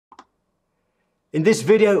In this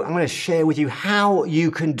video, I'm going to share with you how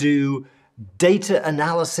you can do data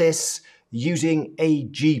analysis using a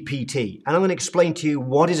GPT. And I'm going to explain to you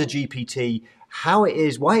what is a GPT, how it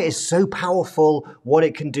is, why it is so powerful, what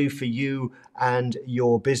it can do for you and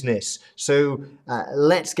your business. So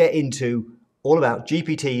let's get into all about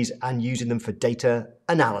GPTs and using them for data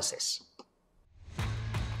analysis.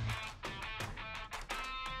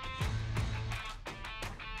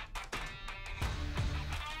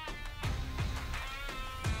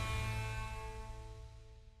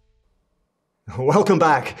 Welcome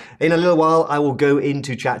back. In a little while, I will go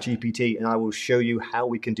into ChatGPT and I will show you how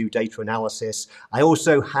we can do data analysis. I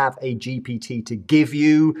also have a GPT to give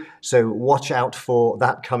you, so watch out for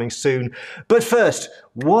that coming soon. But first,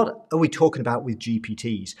 what are we talking about with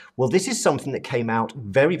GPTs? Well, this is something that came out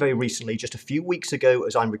very, very recently, just a few weeks ago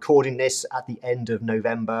as I'm recording this at the end of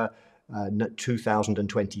November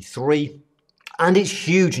 2023. And it's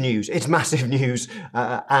huge news. It's massive news.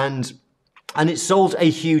 And it solves a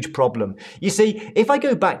huge problem. You see, if I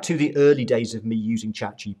go back to the early days of me using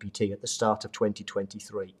ChatGPT at the start of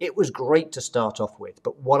 2023, it was great to start off with.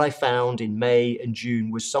 But what I found in May and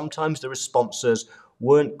June was sometimes the responses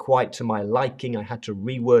weren't quite to my liking. I had to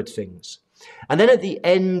reword things. And then at the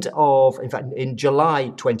end of, in fact, in July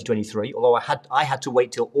 2023, although I had to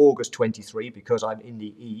wait till August 23 because I'm in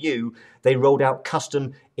the EU, they rolled out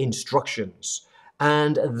custom instructions.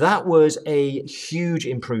 And that was a huge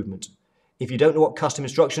improvement. If you don't know what custom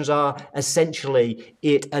instructions are, essentially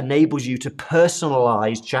it enables you to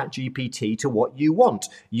personalize ChatGPT to what you want.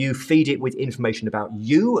 You feed it with information about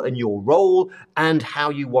you and your role and how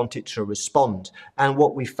you want it to respond. And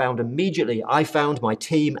what we found immediately, I found, my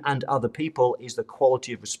team and other people, is the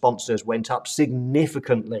quality of responses went up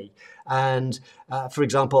significantly. And for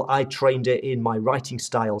example, I trained it in my writing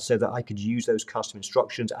style so that I could use those custom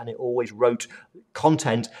instructions, and it always wrote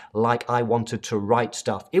content like I wanted to write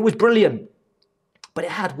stuff. It was brilliant. But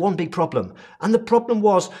it had one big problem. And the problem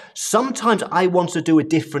was sometimes I wanted to do a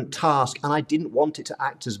different task and I didn't want it to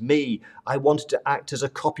act as me. I wanted to act as a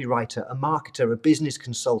copywriter, a marketer, a business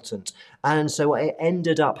consultant. And so I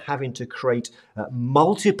ended up having to create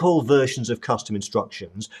multiple versions of custom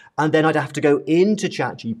instructions. And then I'd have to go into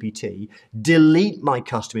ChatGPT, delete my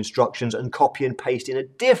custom instructions and copy and paste in a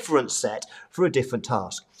different set for a different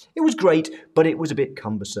task. It was great, but it was a bit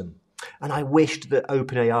cumbersome. And I wished that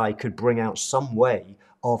OpenAI could bring out some way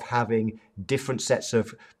of having different sets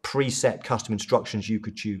of preset custom instructions you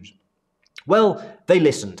could choose. Well, they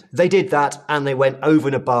listened. They did that and they went over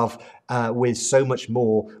and above with so much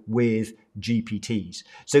more with GPTs.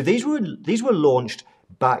 So these were launched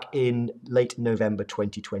back in late November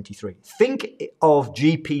 2023. Think of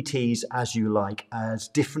GPTs as you like, as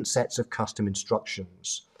different sets of custom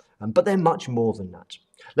instructions, but they're much more than that.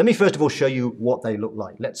 Let me first of all show you what they look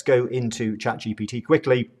like. Let's go into ChatGPT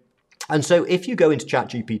quickly. And so if you go into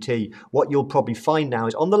ChatGPT, what you'll probably find now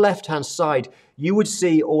is on the left-hand side, you would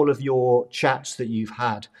see all of your chats that you've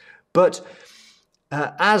had. But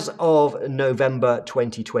as of November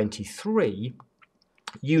 2023,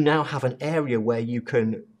 you now have an area where you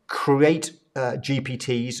can create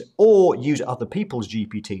GPTs or use other people's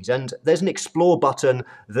GPTs. And there's an explore button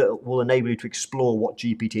that will enable you to explore what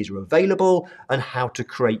GPTs are available and how to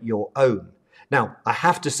create your own. Now, I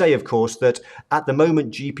have to say, of course, that at the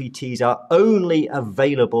moment, GPTs are only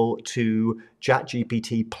available to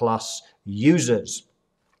ChatGPT Plus users.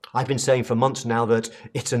 I've been saying for months now that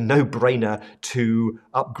it's a no-brainer to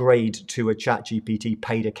upgrade to a ChatGPT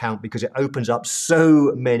paid account because it opens up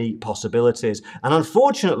so many possibilities. And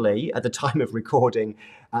unfortunately, at the time of recording,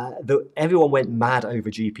 everyone went mad over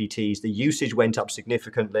GPTs. The usage went up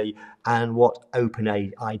significantly. And what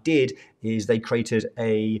OpenAI did is they created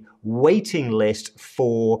a waiting list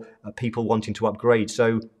for people wanting to upgrade.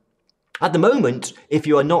 So at the moment, if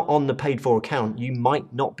you are not on the paid for account, you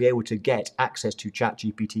might not be able to get access to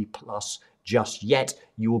ChatGPT Plus just yet.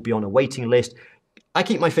 You will be on a waiting list. I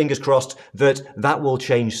keep my fingers crossed that that will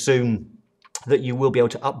change soon, that you will be able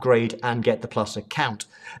to upgrade and get the Plus account.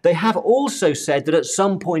 They have also said that at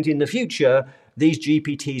some point in the future, these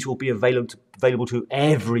GPTs will be available to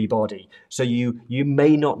everybody. So you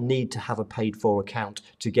may not need to have a paid for account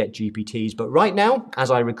to get GPTs. But right now,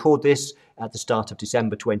 as I record this at the start of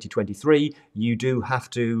December 2023, you do have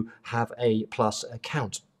to have a Plus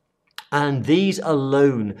account. And these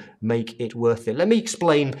alone make it worth it. Let me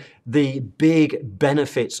explain the big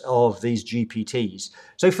benefits of these GPTs.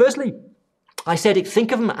 So firstly, I said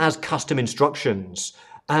think of them as custom instructions,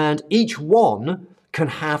 and each one can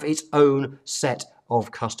have its own set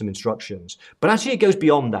of custom instructions. But actually it goes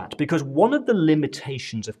beyond that, because one of the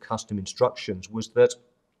limitations of custom instructions was that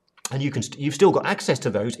And you've still got access to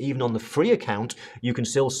those. Even on the free account, you can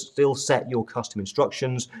still set your custom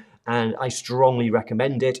instructions, and I strongly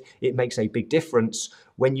recommend it. It makes a big difference.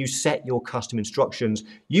 When you set your custom instructions,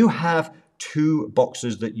 you have 2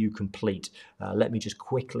 boxes that you complete. Let me just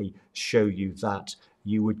quickly show you that.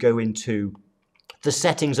 You would go into the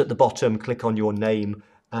settings at the bottom, click on your name,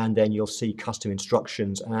 and then you'll see custom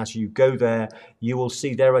instructions. And as you go there, you will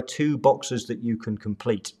see there are 2 boxes that you can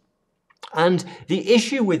complete. And the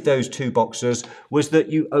issue with those 2 boxes was that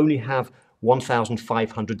you only have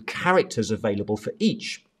 1,500 characters available for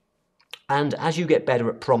each. And as you get better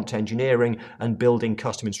at prompt engineering and building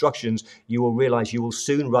custom instructions, you will realize you will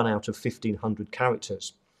soon run out of 1,500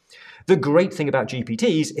 characters. The great thing about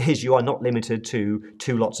GPTs is you are not limited to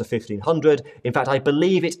 2 lots of 1,500. In fact, I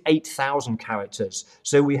believe it's 8,000 characters.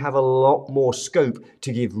 So we have a lot more scope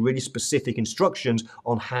to give really specific instructions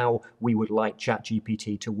on how we would like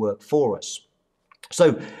ChatGPT to work for us.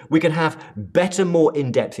 So we can have better, more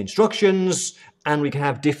in-depth instructions, and we can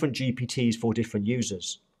have different GPTs for different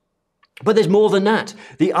users. But there's more than that.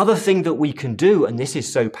 The other thing that we can do, and this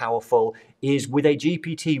is so powerful, is with a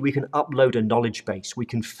GPT, we can upload a knowledge base. We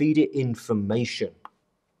can feed it information.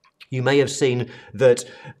 You may have seen that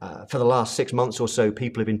for the last 6 months or so,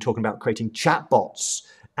 people have been talking about creating chatbots.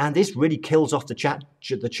 And this really kills off the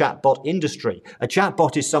chatbot industry. A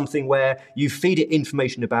chatbot is something where you feed it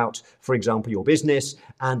information about, for example, your business,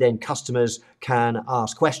 and then customers can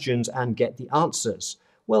ask questions and get the answers.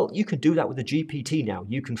 Well, you can do that with a GPT now.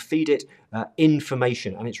 You can feed it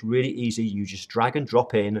information, and it's really easy. You just drag and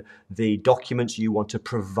drop in the documents you want to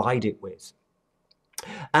provide it with.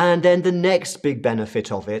 And then the next big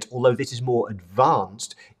benefit of it, although this is more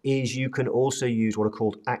advanced, is you can also use what are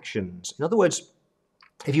called actions. In other words,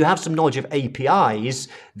 if you have some knowledge of APIs,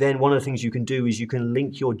 then one of the things you can do is you can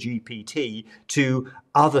link your GPT to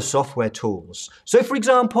other software tools. So for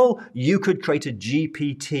example, you could create a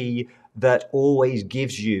GPT that always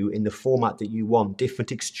gives you, in the format that you want,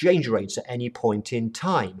 different exchange rates at any point in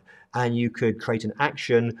time. And you could create an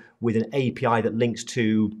action with an API that links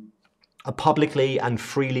to a publicly and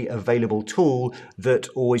freely available tool that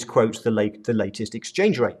always quotes the latest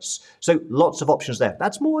exchange rates. So lots of options there.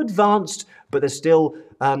 That's more advanced, but there's still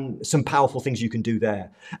some powerful things you can do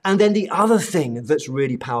there. And then the other thing that's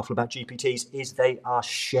really powerful about GPTs is they are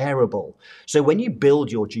shareable. So when you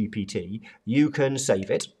build your GPT, you can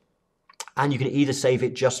save it, and you can either save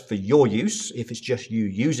it just for your use, if it's just you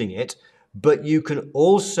using it, but you can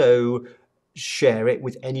also share it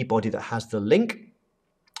with anybody that has the link,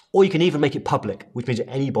 or you can even make it public, which means that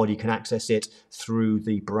anybody can access it through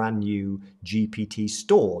the brand new GPT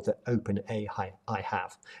store that OpenAI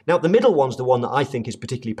have. Now, the middle one's the one that I think is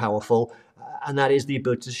particularly powerful, and that is the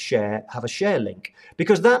ability to have a share link,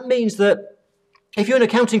 because that means that if you're an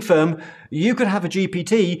accounting firm, you could have a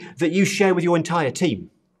GPT that you share with your entire team.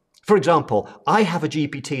 For example, I have a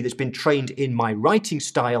GPT that's been trained in my writing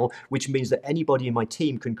style, which means that anybody in my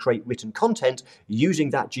team can create written content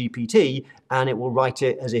using that GPT, and it will write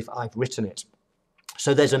it as if I've written it.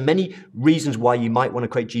 So there's many reasons why you might want to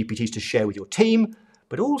create GPTs to share with your team,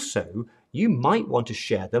 but also you might want to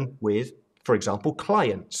share them with, for example,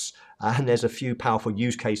 clients. And there's a few powerful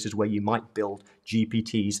use cases where you might build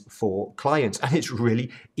GPTs for clients. And it's really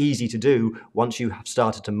easy to do once you have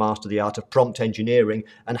started to master the art of prompt engineering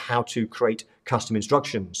and how to create custom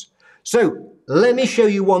instructions. So let me show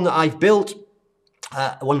you one that I've built,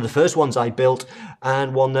 one of the first ones I built,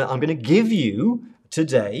 and one that I'm going to give you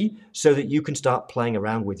today so that you can start playing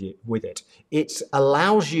around with it. It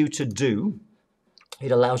allows you to do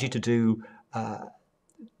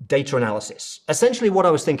data analysis. Essentially what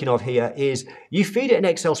I was thinking of here is you feed it an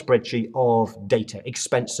Excel spreadsheet of data,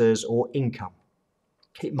 expenses or income.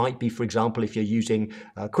 It might be, for example, if you're using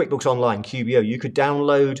QuickBooks Online, QBO, you could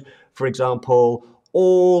download, for example,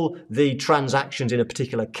 all the transactions in a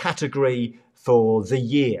particular category for the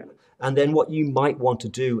year. And then what you might want to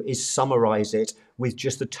do is summarize it with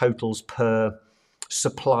just the totals per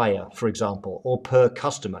supplier, for example, or per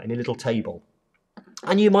customer in a little table.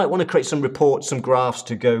 And you might want to create some reports, some graphs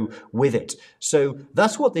to go with it. So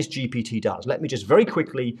that's what this GPT does. Let me just very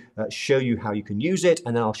quickly show you how you can use it,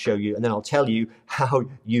 and then I'll show you, and then I'll tell you how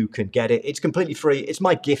you can get it. It's completely free. It's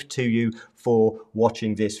my gift to you for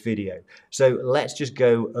watching this video. So let's just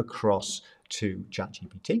go across to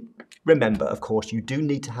ChatGPT. Remember, of course, you do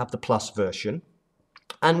need to have the Plus version.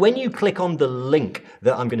 And when you click on the link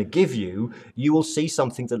that I'm going to give you, you will see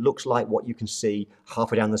something that looks like what you can see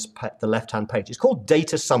halfway down the left-hand page. It's called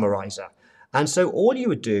Data Summarizer. And so all you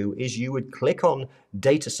would do is you would click on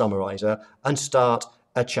Data Summarizer and start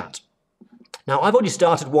a chat. Now, I've already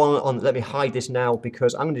started one on, let me hide this now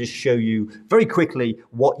because I'm going to just show you very quickly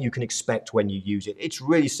what you can expect when you use it. It's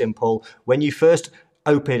really simple. When you first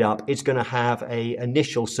open it up, it's going to have an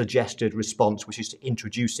initial suggested response, which is to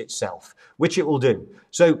introduce itself, which it will do.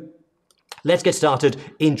 So let's get started.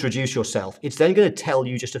 Introduce yourself. It's then going to tell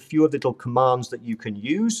you just a few of the little commands that you can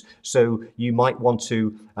use. So you might want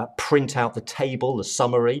to print out the table, the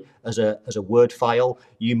summary as a Word file.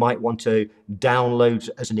 You might want to download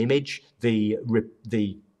as an image the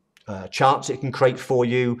charts it can create for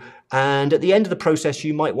you. And at the end of the process,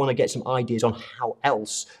 you might want to get some ideas on how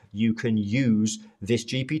else you can use this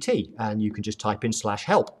GPT. And you can just type in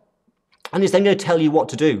 /help. And it's then going to tell you what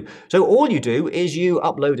to do. So all you do is you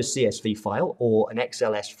upload a CSV file or an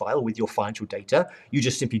XLS file with your financial data. You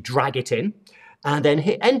just simply drag it in and then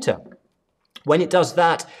hit enter. When it does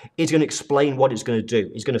that, it's going to explain what it's going to do.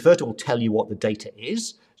 It's going to first of all tell you what the data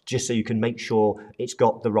is, just so you can make sure it's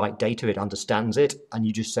got the right data, it understands it, and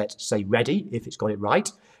you just say ready if it's got it right.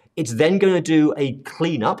 It's then going to do a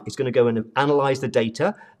cleanup. It's going to go and analyze the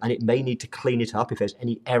data, and it may need to clean it up if there's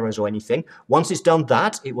any errors or anything. Once it's done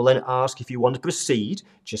that, it will then ask if you want to proceed.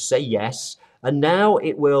 Just say yes. And now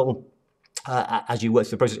it will, as you work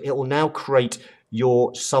through the process, it will now create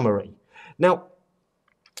your summary. Now,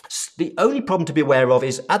 the only problem to be aware of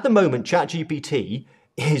is at the moment, ChatGPT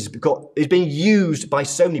is being used by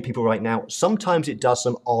so many people right now. Sometimes it does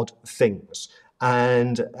some odd things.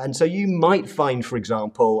 And so you might find, for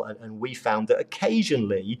example, and we found that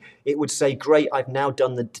occasionally it would say, great, I've now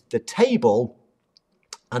done the table,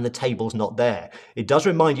 and the table's not there. It does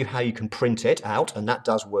remind you how you can print it out, and that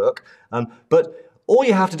does work. But all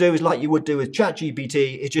you have to do is, like you would do with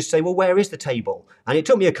ChatGPT, is just say, well, where is the table? And it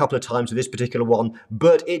took me a couple of times with this particular one,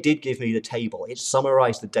 but it did give me the table. It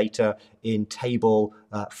summarized the data in table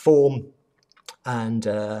form, and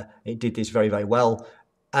it did this very, very well.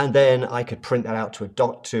 And then I could print that out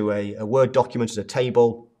to a Word document as a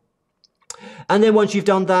table. And then once you've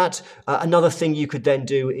done that, another thing you could then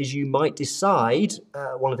do is you might decide,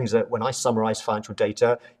 one of the things that when I summarize financial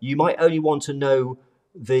data, you might only want to know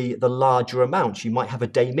the larger amounts. You might have a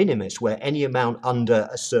de minimis where any amount under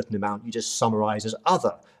a certain amount you just summarize as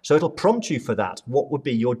other. So it'll prompt you for that. What would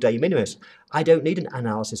be your de minimis? I don't need an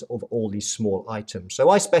analysis of all these small items. So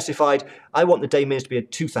I specified I want the de minimis to be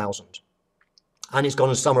at 2,000. And it's gone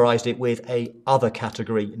and summarized it with a other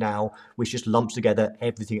category now, which just lumps together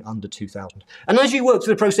everything under 2,000. And as you work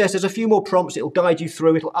through the process, there's a few more prompts. It'll guide you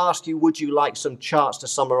through. It'll ask you, would you like some charts to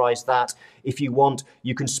summarize that? If you want,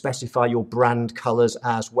 you can specify your brand colors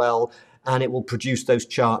as well, and it will produce those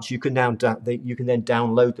charts. You can now you can then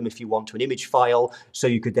download them if you want to an image file, so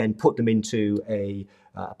you could then put them into a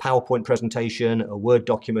PowerPoint presentation, a Word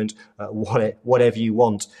document, whatever you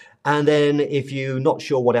want. And then if you're not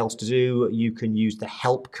sure what else to do, you can use the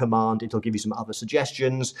help command. It'll give you some other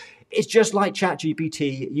suggestions. It's just like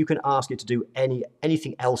ChatGPT. You can ask it to do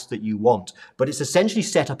anything else that you want, but it's essentially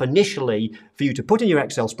set up initially for you to put in your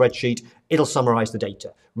Excel spreadsheet. It'll summarize the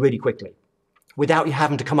data really quickly without you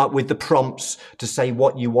having to come up with the prompts to say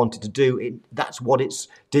what you wanted to do. That's what it's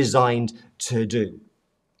designed to do.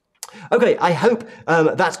 Okay, I hope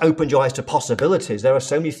that's opened your eyes to possibilities. There are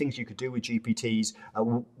so many things you could do with GPTs.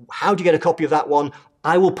 How do you get a copy of that one?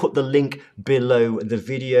 I will put the link below the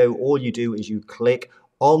video. All you do is you click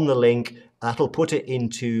on the link. That'll put it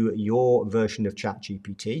into your version of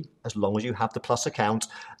ChatGPT, as long as you have the Plus account,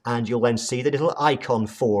 and you'll then see the little icon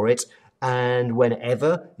for it. And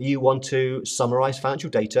whenever you want to summarize financial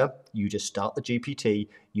data, you just start the GPT,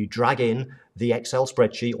 you drag in the Excel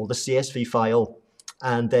spreadsheet or the CSV file,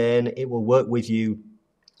 and then it will work with you,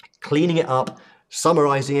 cleaning it up,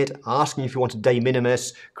 summarizing it, asking if you want a de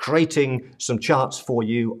minimis, creating some charts for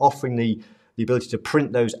you, offering the ability to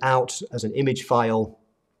print those out as an image file.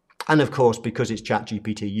 And of course, because it's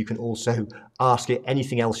ChatGPT, you can also ask it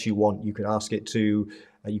anything else you want. You could ask it to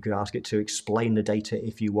explain the data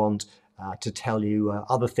if you want, to tell you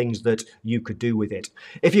other things that you could do with it.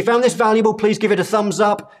 If you found this valuable, please give it a thumbs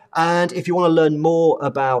up. And if you want to learn more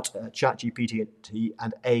about ChatGPT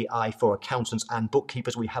and AI for accountants and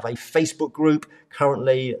bookkeepers, we have a Facebook group.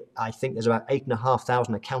 Currently, I think there's about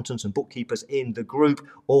 8,500 accountants and bookkeepers in the group,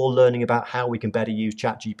 all learning about how we can better use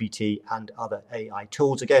ChatGPT and other AI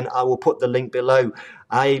tools. Again, I will put the link below.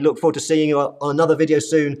 I look forward to seeing you on another video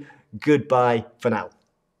soon. Goodbye for now.